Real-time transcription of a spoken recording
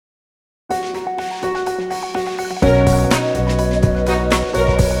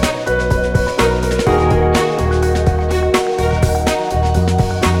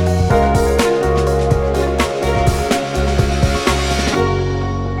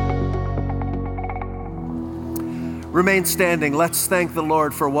Remain standing. Let's thank the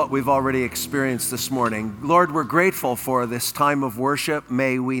Lord for what we've already experienced this morning. Lord, we're grateful for this time of worship.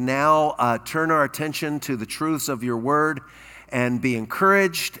 May we now turn our attention to the truths of your word and be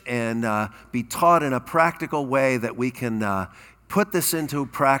encouraged and be taught in a practical way that we can put this into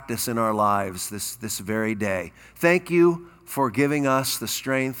practice in our lives this very day. Thank you for giving us the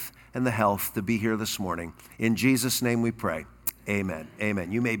strength and the health to be here this morning. In Jesus' name we pray. Amen.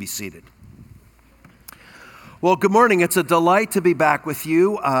 Amen. You may be seated. Well, good morning. It's a delight to be back with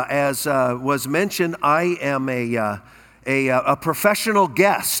you. As was mentioned, I am a professional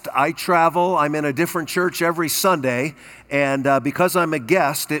guest. I travel. I'm in a different church every Sunday, and because I'm a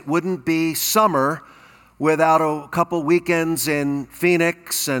guest, it wouldn't be summer without a couple weekends in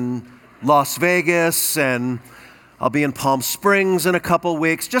Phoenix and Las Vegas, and I'll be in Palm Springs in a couple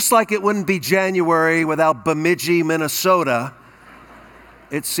weeks, just like it wouldn't be January without Bemidji, Minnesota.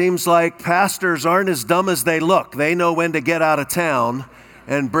 It seems like pastors aren't as dumb as they look. They know when to get out of town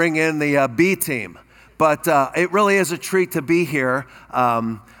and bring in the B team. But it really is a treat to be here.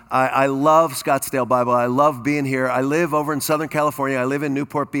 I love Scottsdale Bible. I love being here. I live over in Southern California. I live in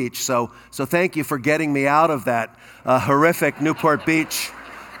Newport Beach. So thank you for getting me out of that horrific Newport Beach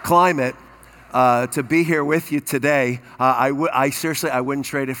climate to be here with you today. Seriously, I wouldn't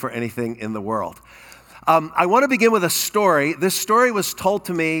trade it for anything in the world. I want to begin with a story. This story was told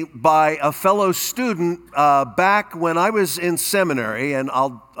to me by a fellow student back when I was in seminary, and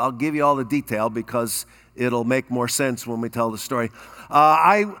I'll give you all the detail because it'll make more sense when we tell the story.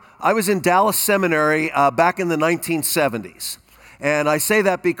 I was in Dallas Seminary back in the 1970s. And I say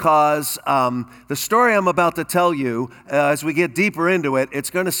that because the story I'm about to tell you, as we get deeper into it, it's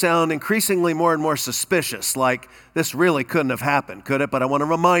going to sound increasingly more and more suspicious, like this really couldn't have happened, could it? But I want to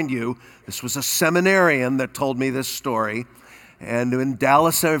remind you, this was a seminarian that told me this story. And in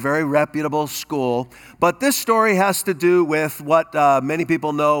Dallas, a very reputable school. But this story has to do with what many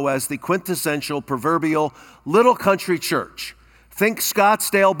people know as the quintessential, proverbial little country church. Think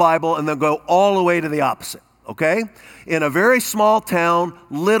Scottsdale Bible and then go all the way to the opposite. Okay? In a very small town,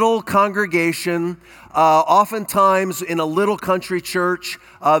 little congregation, oftentimes in a little country church,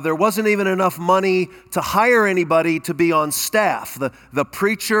 there wasn't even enough money to hire anybody to be on staff. The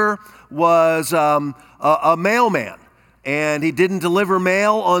preacher was a mailman, and he didn't deliver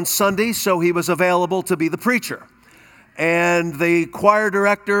mail on Sunday, so he was available to be the preacher. And the choir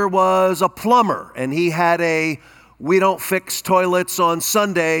director was a plumber, and he had a "we don't fix toilets on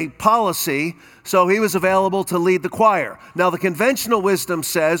Sunday" policy, so he was available to lead the choir. Now, the conventional wisdom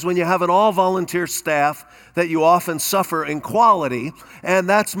says when you have an all-volunteer staff that you often suffer in quality, and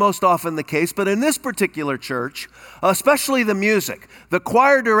that's most often the case. But in this particular church, especially the music, the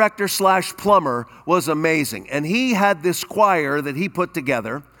choir director / plumber was amazing. And he had this choir that he put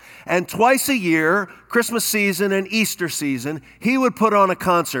together, and twice a year, Christmas season and Easter season, he would put on a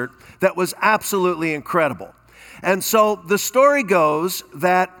concert that was absolutely incredible. And so the story goes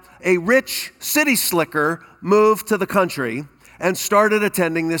that a rich city slicker moved to the country and started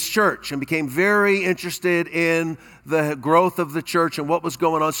attending this church and became very interested in the growth of the church and what was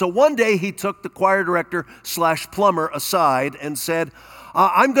going on. So one day he took the choir director / plumber aside and said,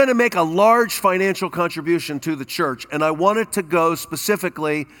 I'm going to make a large financial contribution to the church, and I want it to go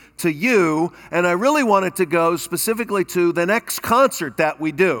specifically to you, and I really want it to go specifically to the next concert that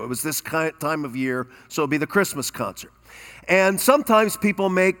we do. It was this time of year, so it'll be the Christmas concert. And sometimes people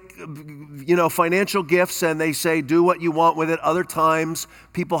make, financial gifts and they say, do what you want with it. Other times,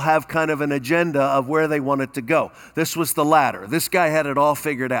 people have kind of an agenda of where they want it to go. This was the latter. This guy had it all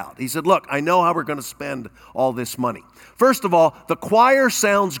figured out. He said, look, I know how we're going to spend all this money. First of all, the choir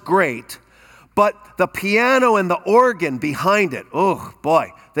sounds great, but the piano and the organ behind it, oh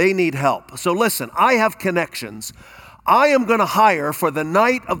boy, they need help. So listen, I have connections. I am going to hire for the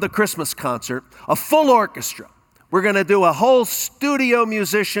night of the Christmas concert a full orchestra. We're going to do a whole studio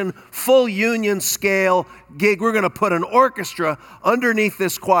musician, full union scale gig. We're going to put an orchestra underneath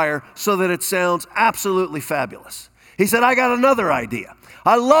this choir so that it sounds absolutely fabulous. He said, I got another idea.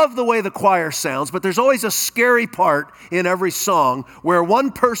 I love the way the choir sounds, but there's always a scary part in every song where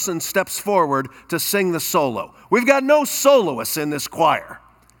one person steps forward to sing the solo. We've got no soloists in this choir.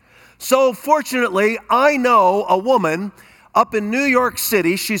 So fortunately, I know a woman up in New York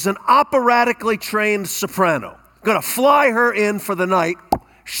City. She's an operatically trained soprano. Going to fly her in for the night.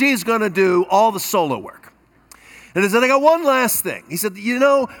 She's going to do all the solo work. And he said, I got one last thing. He said,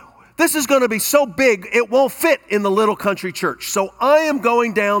 this is going to be so big, it won't fit in the little country church. So I am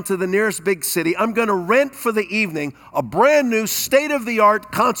going down to the nearest big city. I'm going to rent for the evening a brand new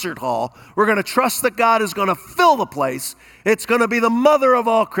state-of-the-art concert hall. We're going to trust that God is going to fill the place. It's going to be the mother of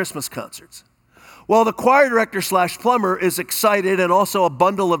all Christmas concerts. Well, the choir director / plumber is excited and also a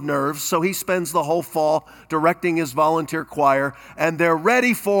bundle of nerves, so he spends the whole fall directing his volunteer choir, and they're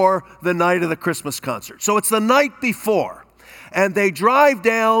ready for the night of the Christmas concert. So it's the night before, and they drive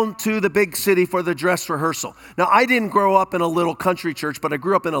down to the big city for the dress rehearsal. Now, I didn't grow up in a little country church, but I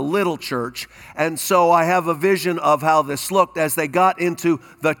grew up in a little church, and so I have a vision of how this looked as they got into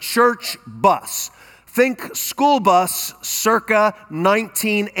the church bus. Think school bus circa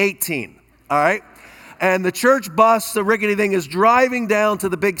 1918, all right? And the church bus, the rickety thing, is driving down to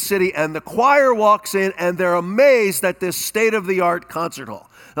the big city, and the choir walks in, and they're amazed at this state-of-the-art concert hall.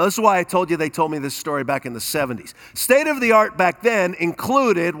 Now, this is why I told you they told me this story back in the 70s. State-of-the-art back then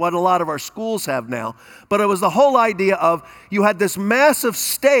included what a lot of our schools have now, but it was the whole idea of you had this massive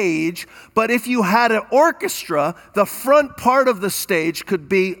stage, but if you had an orchestra, the front part of the stage could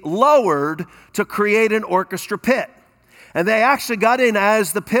be lowered to create an orchestra pit. And they actually got in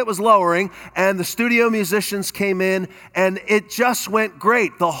as the pit was lowering, and the studio musicians came in, and it just went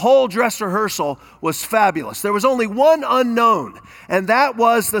great. The whole dress rehearsal was fabulous. There was only one unknown, and that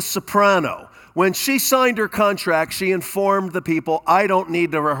was the soprano. When she signed her contract, she informed the people, I don't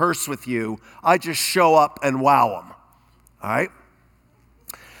need to rehearse with you. I just show up and wow them. All right?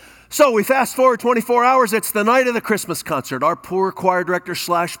 So we fast forward 24 hours. It's the night of the Christmas concert. Our poor choir director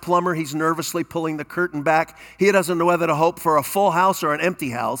 / plumber, he's nervously pulling the curtain back. He doesn't know whether to hope for a full house or an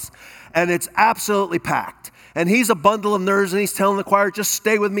empty house. And it's absolutely packed. And he's a bundle of nerves, and he's telling the choir, just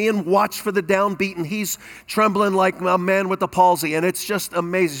stay with me and watch for the downbeat. And he's trembling like a man with the palsy. And it's just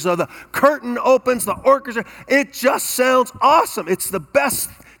amazing. So the curtain opens, the orchestra, it just sounds awesome. It's the best,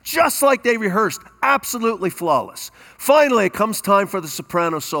 just like they rehearsed, absolutely flawless. Finally, it comes time for the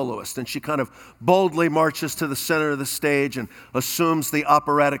soprano soloist, and she kind of boldly marches to the center of the stage and assumes the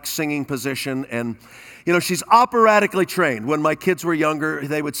operatic singing position. And, you know, she's operatically trained. When my kids were younger,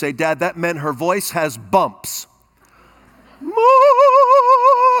 they would say, Dad, that meant her voice has bumps.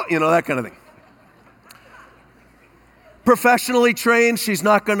 You know, that kind of thing. Professionally trained, she's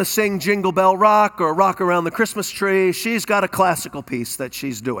not going to sing Jingle Bell Rock or Rock Around the Christmas Tree. She's got a classical piece that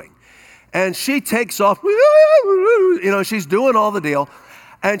she's doing. And she takes off, you know, she's doing all the deal.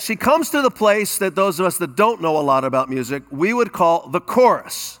 And she comes to the place that those of us that don't know a lot about music, we would call the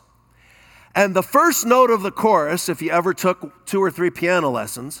chorus. And the first note of the chorus, if you ever took 2 or 3 piano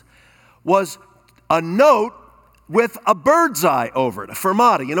lessons, was a note with a bird's eye over it, a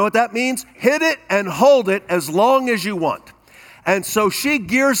fermata. You know what that means? Hit it and hold it as long as you want. And so she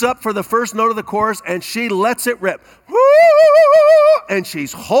gears up for the first note of the chorus, and she lets it rip. And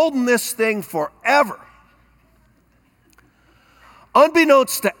she's holding this thing forever.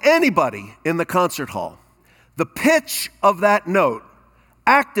 Unbeknownst to anybody in the concert hall, the pitch of that note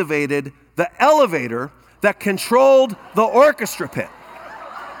activated the elevator that controlled the orchestra pit.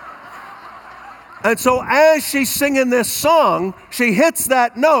 And so as she's singing this song, she hits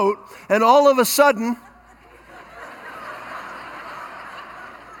that note, and all of a sudden,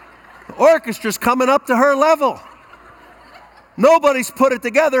 the orchestra's coming up to her level. Nobody's put it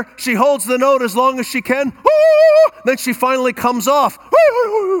together. She holds the note as long as she can. Then she finally comes off.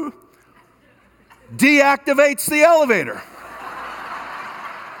 Deactivates the elevator.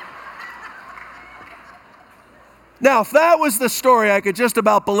 Now, if that was the story, I could just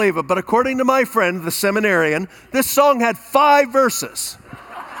about believe it. But according to my friend, the seminarian, this song had 5 verses.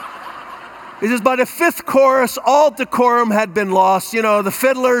 It says, by the 5th chorus, all decorum had been lost. You know, the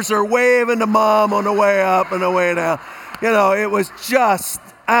fiddlers are waving to mom on the way up and the way down. You know, it was just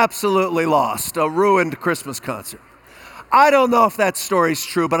absolutely lost, a ruined Christmas concert. I don't know if that story's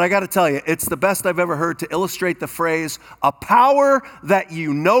true, but I got to tell you, it's the best I've ever heard to illustrate the phrase, a power that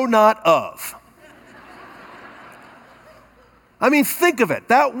you know not of. I mean, think of it.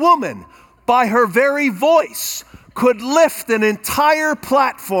 That woman, by her very voice, could lift an entire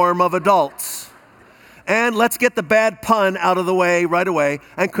platform of adults. And let's get the bad pun out of the way right away,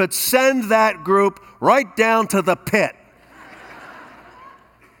 and could send that group right down to the pit.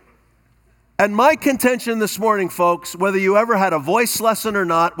 And my contention this morning, folks, whether you ever had a voice lesson or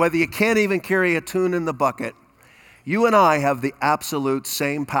not, whether you can't even carry a tune in the bucket, you and I have the absolute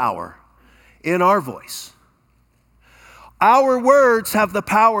same power in our voice. Our words have the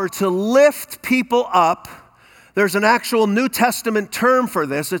power to lift people up. There's an actual New Testament term for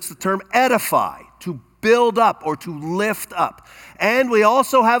this. It's the term edify, to build up or to lift up. And we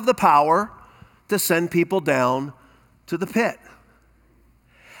also have the power to send people down to the pit.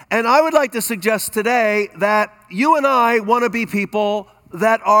 And I would like to suggest today that you and I want to be people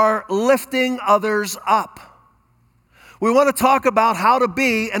that are lifting others up. We want to talk about how to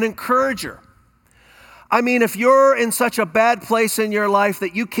be an encourager. I mean, if you're in such a bad place in your life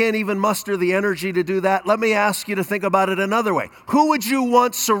that you can't even muster the energy to do that, let me ask you to think about it another way. Who would you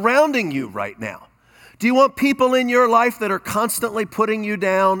want surrounding you right now? Do you want people in your life that are constantly putting you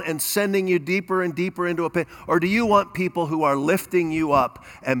down and sending you deeper and deeper into a pit? Or do you want people who are lifting you up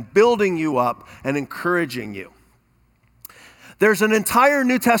and building you up and encouraging you? There's an entire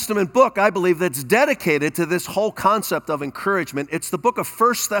New Testament book, I believe, that's dedicated to this whole concept of encouragement. It's the book of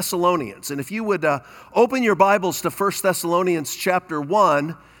 1 Thessalonians. And if you would open your Bibles to 1 Thessalonians chapter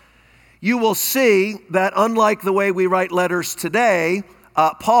 1, you will see that unlike the way we write letters today,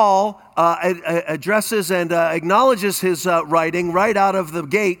 Paul addresses and acknowledges his writing right out of the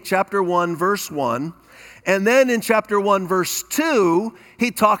gate, chapter 1, verse 1. And then in chapter 1, verse 2,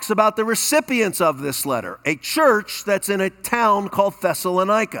 he talks about the recipients of this letter, a church that's in a town called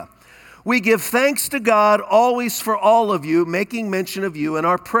Thessalonica. We give thanks to God always for all of you, making mention of you in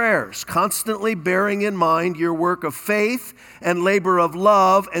our prayers, constantly bearing in mind your work of faith and labor of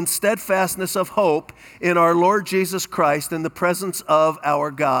love and steadfastness of hope in our Lord Jesus Christ in the presence of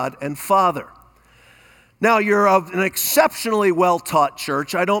our God and Father. Now, you're of an exceptionally well-taught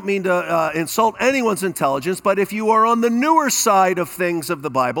church. I don't mean to insult anyone's intelligence, but if you are on the newer side of things of the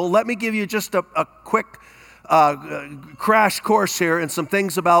Bible, let me give you just a quick crash course here in some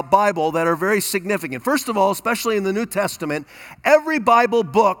things about Bible that are very significant. First of all, especially in the New Testament, every Bible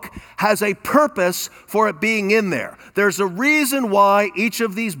book has a purpose for it being in there. There's a reason why each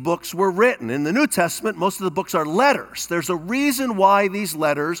of these books were written. In the New Testament, most of the books are letters. There's a reason why these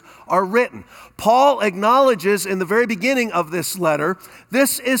letters are written. Paul acknowledges in the very beginning of this letter,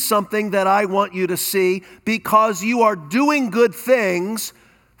 this is something that I want you to see because you are doing good things,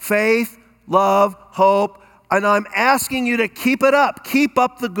 faith, love, hope, and I'm asking you to keep it up. Keep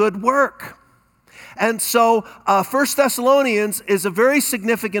up the good work. And so 1 Thessalonians is a very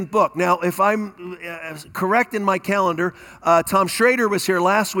significant book. Now, if I'm correct in my calendar, Tom Schrader was here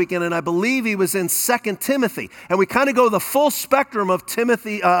last weekend, and I believe he was in 2 Timothy. And we kind of go the full spectrum of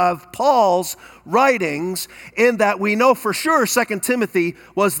Paul's writings in that we know for sure 2 Timothy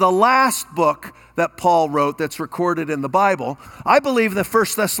was the last book that Paul wrote that's recorded in the Bible. I believe that 1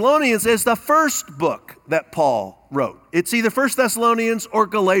 Thessalonians is the first book that Paul wrote. It's either 1 Thessalonians or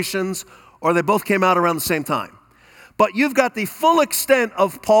Galatians, or they both came out around the same time. But you've got the full extent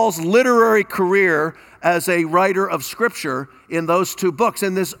of Paul's literary career as a writer of Scripture in those two books.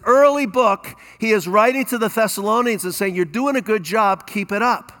 In this early book, he is writing to the Thessalonians and saying, you're doing a good job, keep it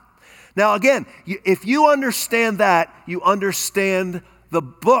up. Now again, if you understand that, you understand the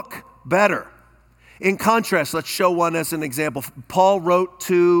book better. In contrast, let's show one as an example. Paul wrote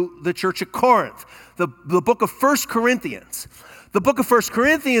to the church at Corinth, the book of 1 Corinthians. The book of 1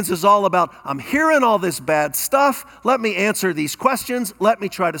 Corinthians is all about, I'm hearing all this bad stuff. Let me answer these questions. Let me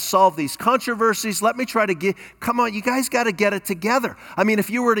try to solve these controversies. Let me try to come on, you guys got to get it together. I mean, if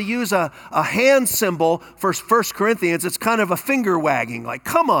you were to use a hand symbol for 1 Corinthians, it's kind of a finger wagging, like,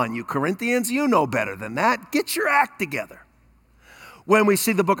 come on, you Corinthians, you know better than that. Get your act together. When we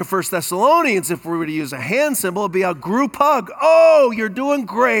see the book of 1 Thessalonians, if we were to use a hand symbol, it'd be a group hug. Oh, you're doing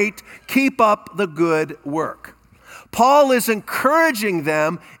great. Keep up the good work. Paul is encouraging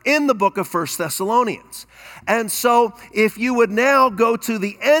them in the book of 1 Thessalonians. And so if you would now go to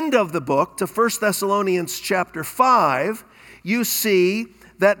the end of the book, to 1 Thessalonians chapter 5, you see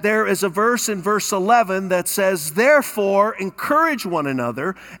that there is a verse in verse 11 that says, therefore, encourage one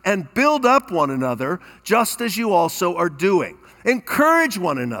another and build up one another, just as you also are doing. Encourage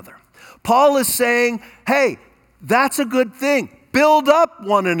one another. Paul is saying, hey, that's a good thing. Build up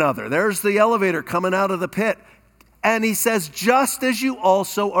one another. There's the elevator coming out of the pit. And he says, just as you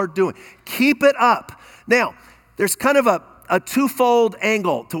also are doing. Keep it up. Now, there's kind of a twofold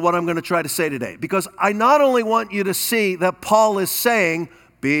angle to what I'm going to try to say today. Because I not only want you to see that Paul is saying,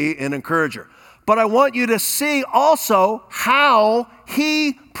 be an encourager. But I want you to see also how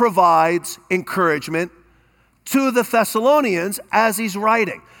he provides encouragement to the Thessalonians as he's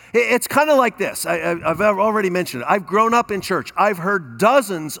writing. It's kind of like this. I've already mentioned it. I've grown up in church. I've heard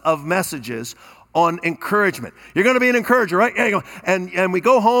dozens of messages on encouragement. You're going to be an encourager, right? Yeah, you go. And we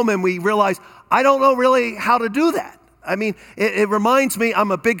go home and we realize, I don't know really how to do that. I mean, it reminds me,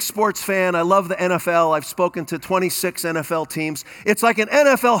 I'm a big sports fan. I love the NFL. I've spoken to 26 NFL teams. It's like an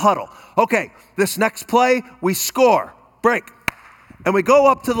NFL huddle. Okay, this next play, we score, break. And we go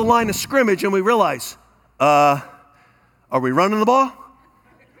up to the line of scrimmage and we realize, are we running the ball?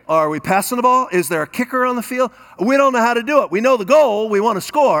 Are we passing the ball? Is there a kicker on the field? We don't know how to do it. We know the goal, we want to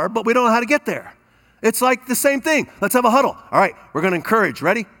score, but we don't know how to get there. It's like the same thing. Let's have a huddle. All right, we're going to encourage.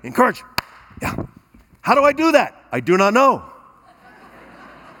 Ready? Encourage. Yeah. How do I do that? I do not know.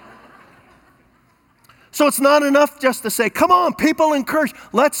 So it's not enough just to say, come on, people, encourage.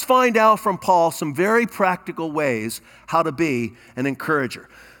 Let's find out from Paul some very practical ways how to be an encourager.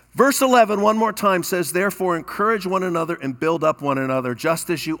 Verse 11, one more time, says, therefore, encourage one another and build up one another, just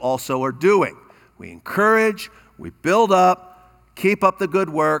as you also are doing. We encourage, we build up, keep up the good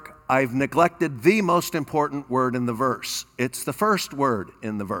work. I've neglected the most important word in the verse. It's the first word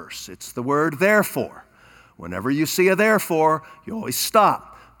in the verse. It's the word therefore. Whenever you see a therefore, you always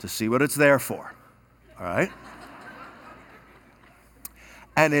stop to see what it's there for. All right?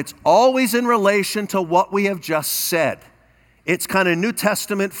 And it's always in relation to what we have just said. It's kind of New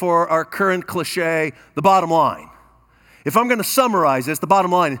Testament for our current cliche, the bottom line. If I'm going to summarize this, the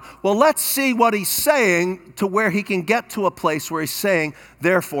bottom line is, well, let's see what he's saying to where he can get to a place where he's saying,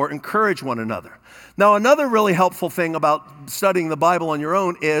 therefore, encourage one another. Now, another really helpful thing about studying the Bible on your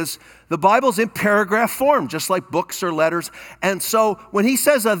own is the Bible's in paragraph form, just like books or letters. And so when he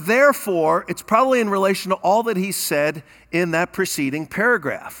says a therefore, it's probably in relation to all that he said in that preceding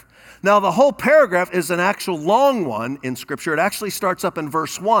paragraph. Now, the whole paragraph is an actual long one in Scripture. It actually starts up in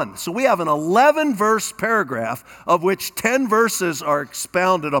verse 1. So we have an 11-verse paragraph, of which 10 verses are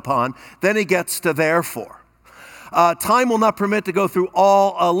expounded upon. Then he gets to therefore. Time will not permit to go through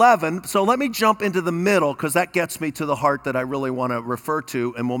all 11, so let me jump into the middle, because that gets me to the heart that I really want to refer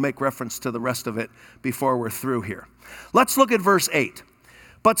to, and we'll make reference to the rest of it before we're through here. Let's look at verse 8.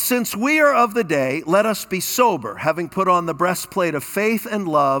 But since we are of the day, let us be sober, having put on the breastplate of faith and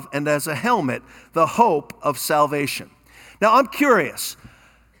love, and as a helmet, the hope of salvation. Now, I'm curious.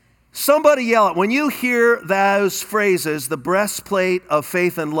 Somebody yell it. When you hear those phrases, the breastplate of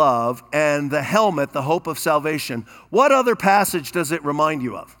faith and love, and the helmet, the hope of salvation, what other passage does it remind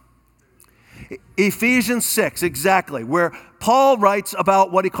you of? Ephesians 6, exactly, where Paul writes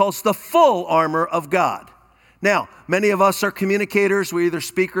about what he calls the full armor of God. Now, many of us are communicators. We're either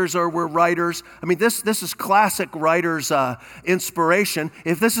speakers or we're writers. I mean, this is classic writer's inspiration.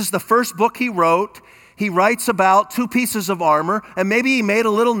 If this is the first book he wrote, he writes about 2 pieces of armor, and maybe he made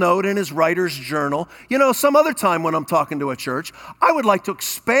a little note in his writer's journal. You know, some other time when I'm talking to a church, I would like to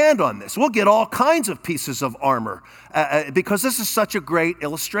expand on this. We'll get all kinds of pieces of armor because this is such a great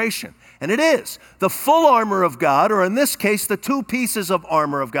illustration. And it is. The full armor of God, or in this case, the 2 pieces of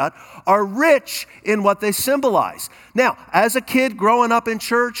armor of God, are rich in what they symbolize. Now, as a kid growing up in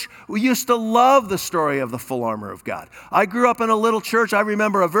church, we used to love the story of the full armor of God. I grew up in a little church. I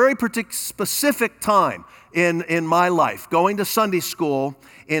remember a very specific time in my life, going to Sunday school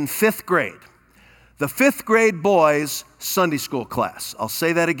in 5th grade. The 5th grade boys' Sunday school class. I'll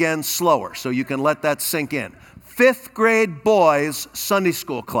say that again slower so you can let that sink in. 5th grade boys' Sunday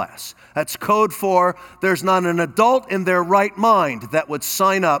school class. That's code for there's not an adult in their right mind that would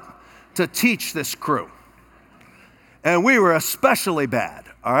sign up to teach this crew. And we were especially bad,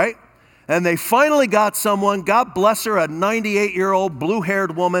 all right? And they finally got someone, God bless her, a 98-year-old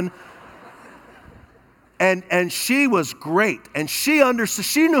blue-haired woman. And she was great. And she understood,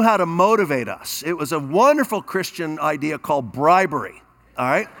 she knew how to motivate us. It was a wonderful Christian idea called bribery, all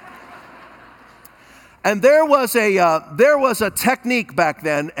right? And there was a technique back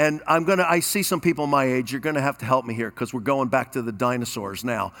then, and I see some people my age, you're gonna have to help me here because we're going back to the dinosaurs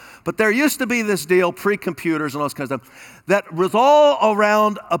now. But there used to be this deal, pre-computers and all this kind of stuff, that was all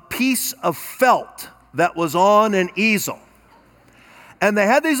around a piece of felt that was on an easel. And they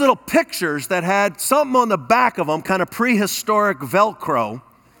had these little pictures that had something on the back of them, kind of prehistoric Velcro,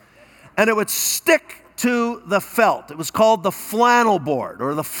 and it would stick to the felt. It was called the flannel board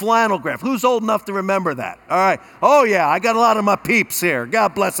or the flannel graph. Who's old enough to remember that? All right. Oh, yeah, I got a lot of my peeps here.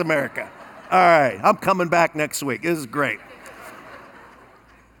 God bless America. All right, I'm coming back next week. This is great.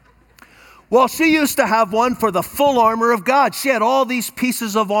 Well, she used to have one for the full armor of God. She had all these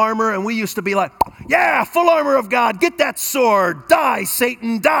pieces of armor, and we used to be like, yeah, full armor of God. Get that sword. Die,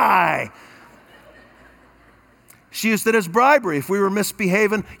 Satan, die. She used it as bribery if we were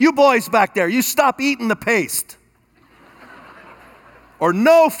misbehaving. You boys back there, you stop eating the paste. Or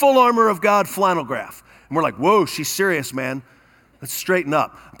no full armor of God flannel graph. And we're like, whoa, she's serious, man. Let's straighten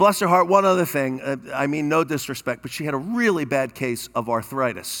up. Bless her heart, one other thing. I mean, no disrespect, but she had a really bad case of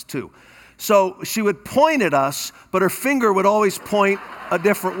arthritis, too. So she would point at us, but her finger would always point a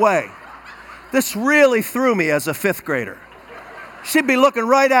different way. This really threw me as a 5th grader. She'd be looking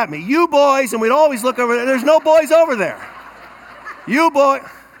right at me. You boys, and we'd always look over there. There's no boys over there. You boy.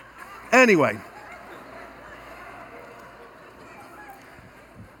 Anyway.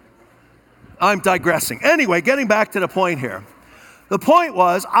 I'm digressing. Anyway, getting back to the point here. The point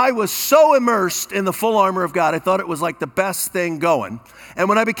was, I was so immersed in the full armor of God, I thought it was like the best thing going. And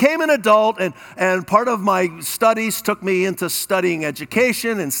when I became an adult, and part of my studies took me into studying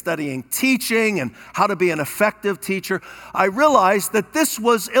education and studying teaching and how to be an effective teacher, I realized that this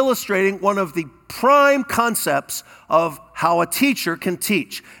was illustrating one of the prime concepts of how a teacher can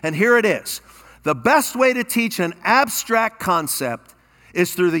teach. And here it is. The best way to teach an abstract concept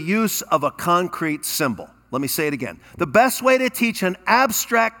is through the use of a concrete symbol. Let me say it again. The best way to teach an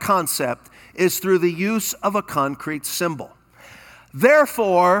abstract concept is through the use of a concrete symbol.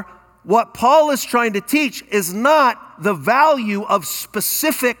 Therefore, what Paul is trying to teach is not the value of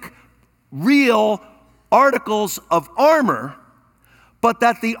specific, real articles of armor, but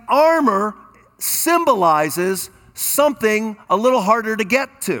that the armor symbolizes something a little harder to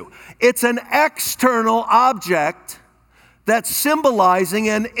get to. It's an external object that's symbolizing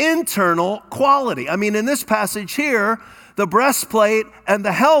an internal quality. I mean, in this passage here, the breastplate and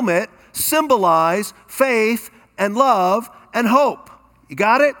the helmet symbolize faith and love and hope. You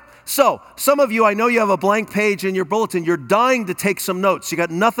got it? So, some of you, I know you have a blank page in your bulletin. You're dying to take some notes. You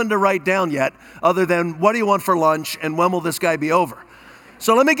got nothing to write down yet other than what do you want for lunch and when will this guy be over?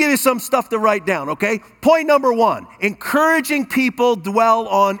 So let me give you some stuff to write down, okay? Point number 1, encouraging people dwell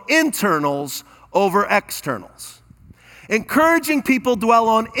on internals over externals. Encouraging people dwell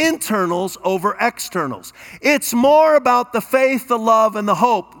on internals over externals. It's more about the faith, the love, and the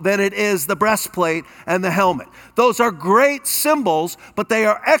hope than it is the breastplate and the helmet. Those are great symbols, but they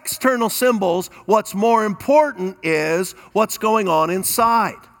are external symbols. What's more important is what's going on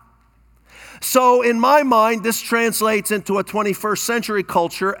inside. So in my mind, this translates into a 21st century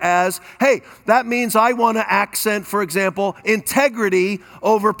culture as, hey, that means I want to accent, for example, integrity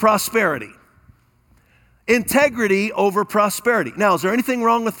over prosperity. Integrity over prosperity. Now, is there anything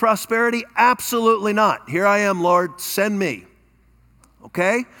wrong with prosperity? Absolutely not. Here I am, Lord, send me.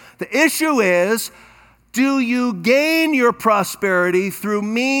 Okay? The issue is, do you gain your prosperity through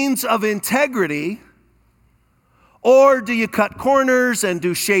means of integrity, or do you cut corners and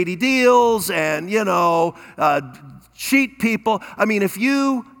do shady deals and, cheat people? I mean, if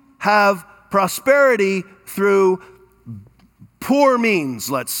you have prosperity through poor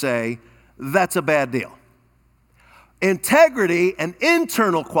means, let's say, that's a bad deal. Integrity and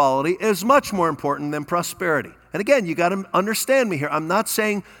internal quality is much more important than prosperity. And again, you got to understand me here. I'm not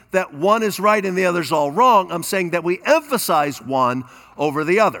saying that one is right and the other's all wrong. I'm saying that we emphasize one over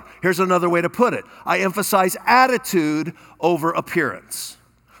the other. Here's another way to put it. I emphasize attitude over appearance.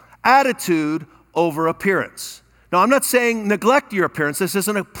 Attitude over appearance. Now, I'm not saying neglect your appearance. This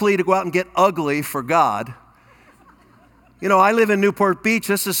isn't a plea to go out and get ugly for God. I live in Newport Beach.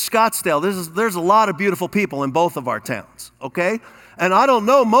 This is Scottsdale. There's a lot of beautiful people in both of our towns, okay? And I don't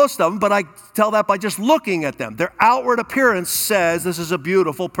know most of them, but I tell that by just looking at them. Their outward appearance says this is a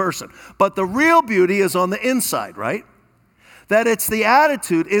beautiful person. But the real beauty is on the inside, right? That it's the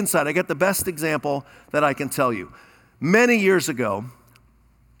attitude inside. I get the best example that I can tell you. Many years ago,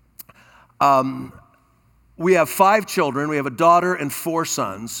 we have 5 children. We have a daughter and 4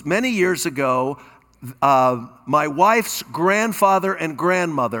 sons. Many years ago, my wife's grandfather and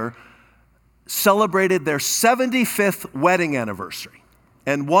grandmother celebrated their 75th wedding anniversary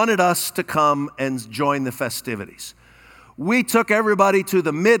and wanted us to come and join the festivities. We took everybody to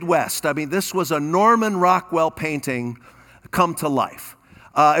the Midwest. I mean, this was a Norman Rockwell painting come to life.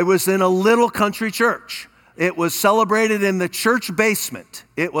 It was in a little country church. It was celebrated in the church basement.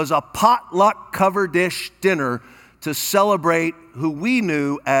 It was a potluck cover dish dinner to celebrate who we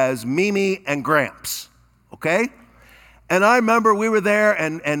knew as Mimi and Gramps, okay? And I remember we were there,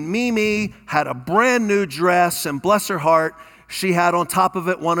 and Mimi had a brand new dress, and bless her heart, she had on top of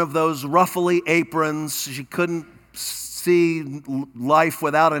it one of those ruffly aprons. She couldn't see life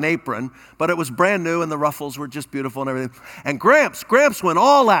without an apron, but it was brand new, and the ruffles were just beautiful and everything. And Gramps went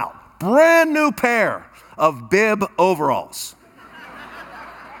all out, brand new pair of bib overalls.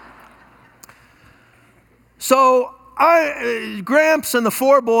 So Gramps and the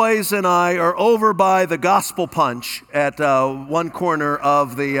 4 boys and I are over by the Gospel Punch at one corner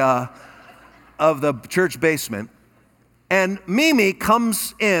of the church basement. And Mimi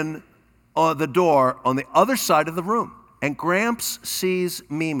comes in on the door on the other side of the room. And Gramps sees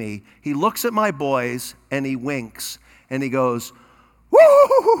Mimi. He looks at my boys and he winks. And he goes,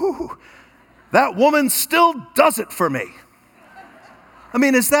 "Woo! That woman still does it for me." I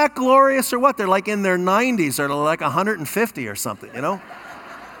mean, is that glorious or what? They're like in their 90s or like 150 or something, And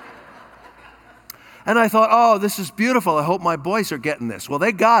I thought, oh, this is beautiful. I hope my boys are getting this. Well,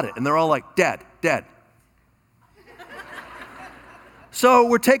 they got it. And they're all like, Dad. So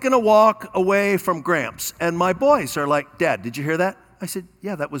we're taking a walk away from Gramps. And my boys are like, Dad, did you hear that? I said,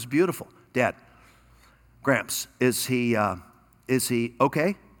 yeah, that was beautiful. Dad, Gramps, is he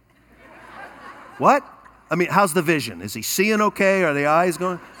okay? What? I mean, how's the vision? Is he seeing okay? Are the eyes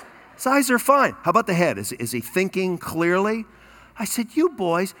going? His eyes are fine. How about the head? Is he thinking clearly? I said, you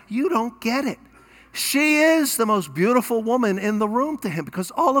boys, you don't get it. She is the most beautiful woman in the room to him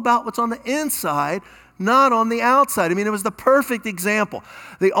because all about what's on the inside, not on the outside. I mean, it was the perfect example.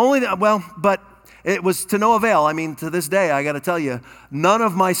 But it was to no avail. I mean, to this day, I got to tell you, none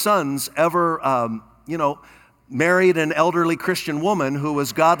of my sons ever, married an elderly Christian woman who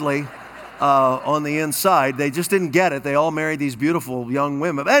was godly on the inside. They just didn't get it. They all married these beautiful young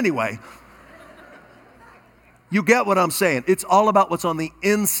women. But anyway, you get what I'm saying. It's all about what's on the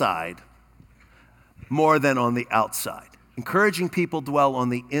inside more than on the outside. Encouraging people dwell on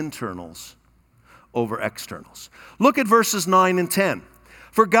the internals over externals. Look at verses 9 and 10.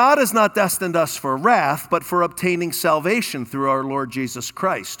 For God has not destined us for wrath, but for obtaining salvation through our Lord Jesus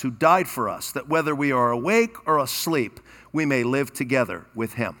Christ, who died for us, that whether we are awake or asleep, we may live together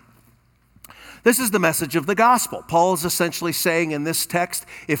with him. This is the message of the gospel. Paul is essentially saying in this text,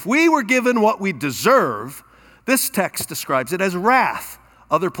 if we were given what we deserve, this text describes it as wrath.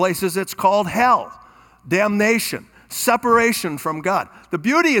 Other places it's called hell, damnation, separation from God. The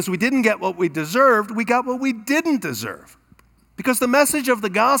beauty is we didn't get what we deserved, we got what we didn't deserve. Because the message of the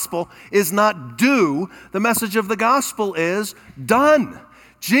gospel is not do, the message of the gospel is done.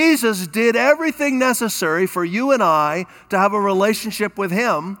 Jesus did everything necessary for you and I to have a relationship with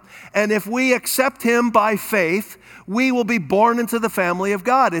him. And if we accept him by faith, we will be born into the family of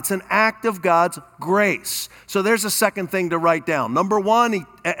God. It's an act of God's grace. So there's a second thing to write down. Number one,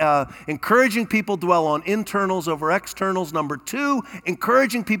 encouraging people dwell on internals over externals. Number two,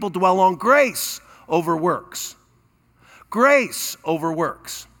 encouraging people dwell on grace over works. Grace over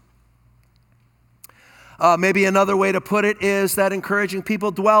works. Maybe another way to put it is that encouraging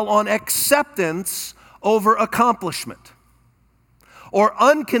people dwell on acceptance over accomplishment, or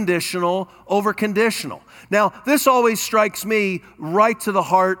unconditional over conditional. Now, this always strikes me right to the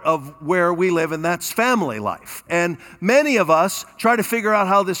heart of where we live, and that's family life. And many of us try to figure out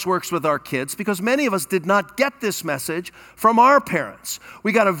how this works with our kids because many of us did not get this message from our parents.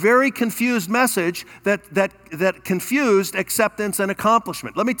 We got a very confused message that confused acceptance and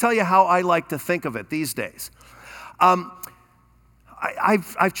accomplishment. Let me tell you how I like to think of it these days.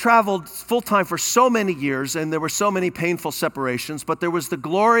 I've traveled full-time for so many years, and there were so many painful separations, but there was the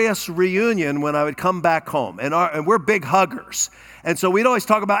glorious reunion when I would come back home, and we're big huggers. And so we'd always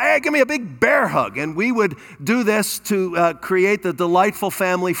talk about, hey, give me a big bear hug. And we would do this to create the delightful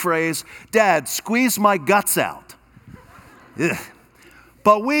family phrase, Dad, squeeze my guts out. Ugh.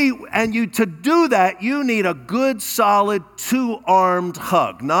 But to do that, you need a good, solid, two-armed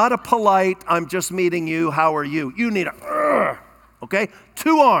hug, not a polite, I'm just meeting you, how are you? You need okay?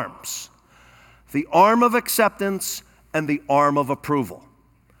 Two arms. The arm of acceptance and the arm of approval.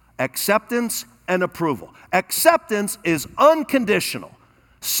 Acceptance and approval. Acceptance is unconditional.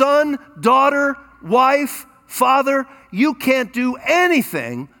 Son, daughter, wife, father, you can't do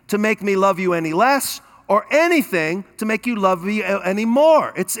anything to make me love you any less or anything to make you love me any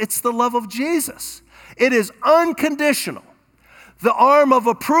more. It's the love of Jesus. It is unconditional. The arm of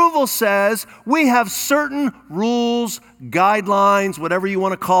approval says we have certain rules, guidelines, whatever you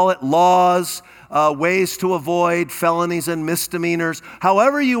want to call it, laws, ways to avoid felonies and misdemeanors,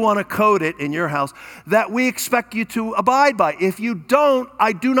 however you want to code it in your house, that we expect you to abide by. If you don't,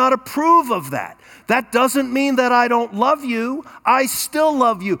 I do not approve of that. That doesn't mean that I don't love you. I still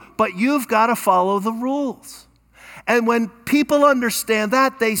love you, but you've got to follow the rules. And when people understand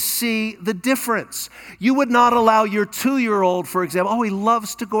that, they see the difference. You would not allow your 2-year-old, for example, he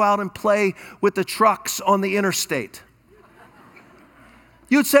loves to go out and play with the trucks on the interstate.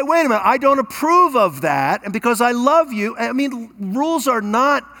 You'd say, wait a minute, I don't approve of that, and because I love you, I mean, rules are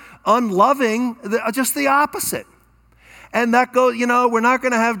not unloving, just the opposite. And that goes, we're not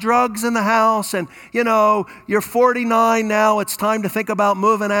going to have drugs in the house. And, you're 49 now. It's time to think about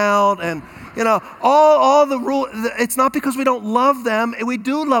moving out. And, all the rules. It's not because we don't love them. We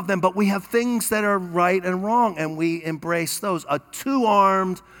do love them. But we have things that are right and wrong. And we embrace those. A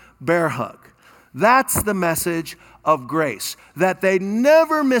two-armed bear hug. That's the message of grace. That they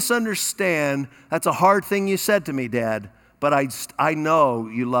never misunderstand. That's a hard thing you said to me, Dad. But I know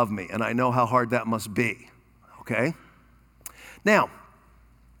you love me. And I know how hard that must be. Okay? Now,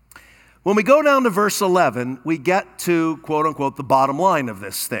 when we go down to verse 11, we get to, quote unquote, the bottom line of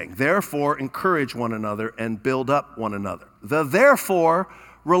this thing. Therefore, encourage one another and build up one another. The therefore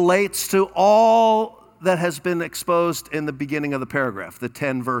relates to all that has been exposed in the beginning of the paragraph, the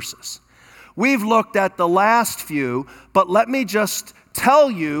 10 verses. We've looked at the last few, but let me just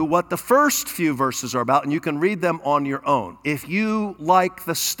tell you what the first few verses are about, and you can read them on your own. If you like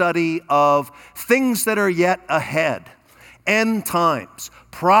the study of things that are yet ahead, end times,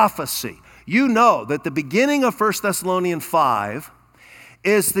 prophecy, you know that the beginning of 1 Thessalonians 5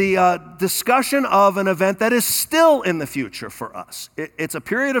 is the discussion of an event that is still in the future for us. It's a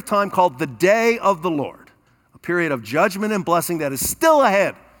period of time called the Day of the Lord, a period of judgment and blessing that is still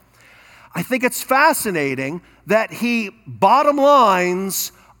ahead. I think it's fascinating that he bottom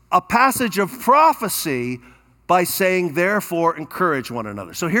lines a passage of prophecy by saying, therefore, encourage one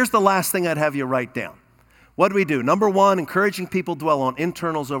another. So here's the last thing I'd have you write down. What do we do? Number one, encouraging people dwell on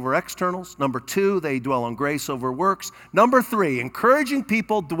internals over externals. Number two, they dwell on grace over works. Number three, encouraging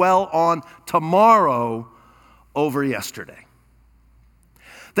people dwell on tomorrow over yesterday.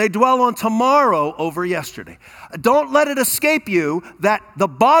 They dwell on tomorrow over yesterday. Don't let it escape you that the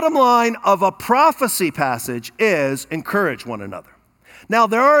bottom line of a prophecy passage is encourage one another. Now,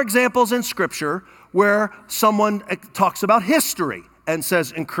 there are examples in Scripture where someone talks about history and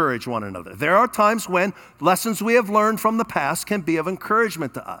says encourage one another. There are times when lessons we have learned from the past can be of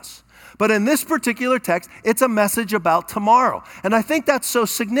encouragement to us. But in this particular text, it's a message about tomorrow. And I think that's so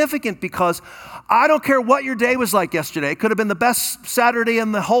significant because I don't care what your day was like yesterday. It could have been the best Saturday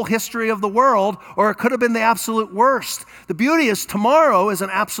in the whole history of the world, or it could have been the absolute worst. The beauty is tomorrow is an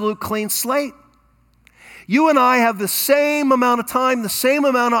absolute clean slate. You and I have the same amount of time, the same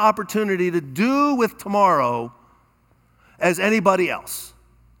amount of opportunity to do with tomorrow as anybody else.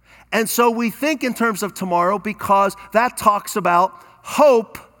 And so we think in terms of tomorrow because that talks about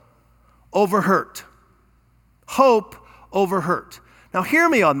hope over hurt. Hope over hurt. Now hear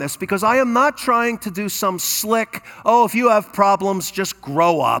me on this because I am not trying to do some slick, if you have problems, just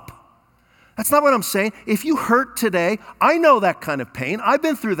grow up. That's not what I'm saying. If you hurt today, I know that kind of pain. I've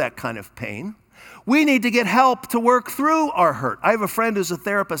been through that kind of pain. We need to get help to work through our hurt. I have a friend who's a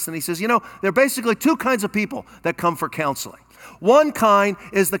therapist and he says, there are basically two kinds of people that come for counseling. One kind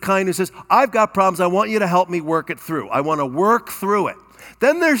is the kind who says, I've got problems. I want you to help me work it through. I want to work through it.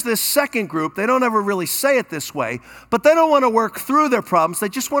 Then there's this second group. They don't ever really say it this way, but they don't want to work through their problems. They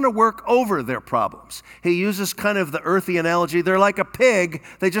just want to work over their problems. He uses kind of the earthy analogy. They're like a pig.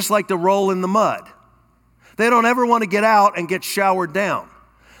 They just like to roll in the mud. They don't ever want to get out and get showered down.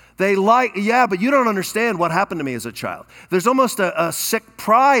 But you don't understand what happened to me as a child. There's almost a sick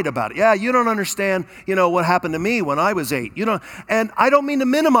pride about it. Yeah, you don't understand, what happened to me when I was 8. And I don't mean to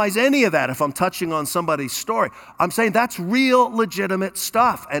minimize any of that if I'm touching on somebody's story. I'm saying that's real, legitimate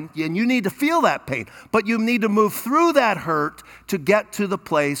stuff. And you need to feel that pain. But you need to move through that hurt to get to the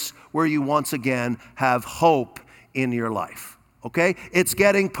place where you once again have hope in your life. Okay? It's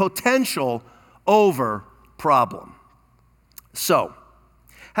getting potential over problem. So,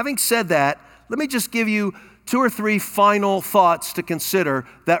 having said that, let me just give you 2 or 3 final thoughts to consider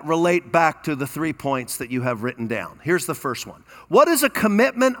that relate back to the 3 points that you have written down. Here's the first one. What is a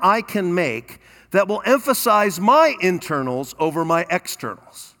commitment I can make that will emphasize my internals over my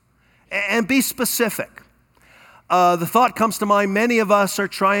externals? And be specific. The thought comes to mind, many of us are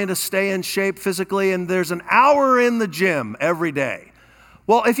trying to stay in shape physically, and there's an hour in the gym every day.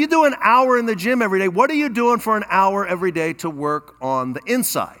 Well, if you do an hour in the gym every day, what are you doing for an hour every day to work on the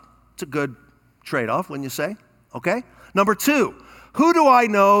inside? It's a good trade-off, wouldn't you say? Okay? Number 2, who do I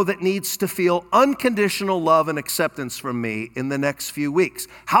know that needs to feel unconditional love and acceptance from me in the next few weeks?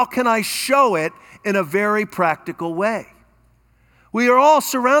 How can I show it in a very practical way? We are all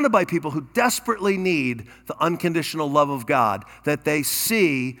surrounded by people who desperately need the unconditional love of God that they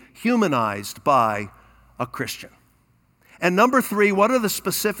see humanized by a Christian. And number 3, what are the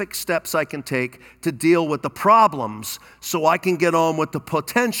specific steps I can take to deal with the problems so I can get on with the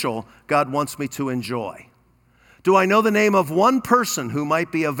potential God wants me to enjoy? Do I know the name of one person who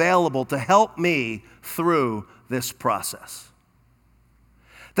might be available to help me through this process?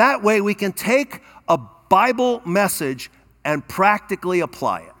 That way we can take a Bible message and practically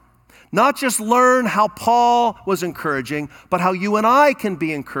apply it. Not just learn how Paul was encouraging, but how you and I can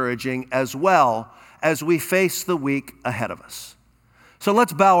be encouraging as well as we face the week ahead of us. So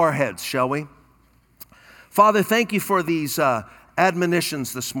let's bow our heads, shall we? Father, thank you for these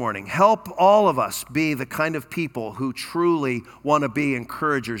admonitions this morning. Help all of us be the kind of people who truly want to be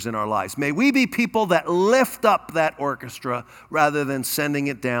encouragers in our lives. May we be people that lift up that orchestra rather than sending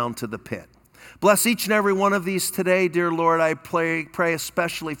it down to the pit. Bless each and every one of these today, dear Lord. I pray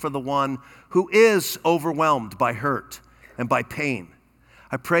especially for the one who is overwhelmed by hurt and by pain.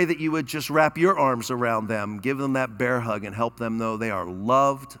 I pray that you would just wrap your arms around them, give them that bear hug, and help them know they are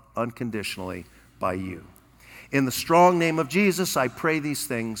loved unconditionally by you. In the strong name of Jesus, I pray these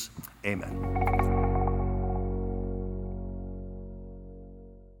things. Amen.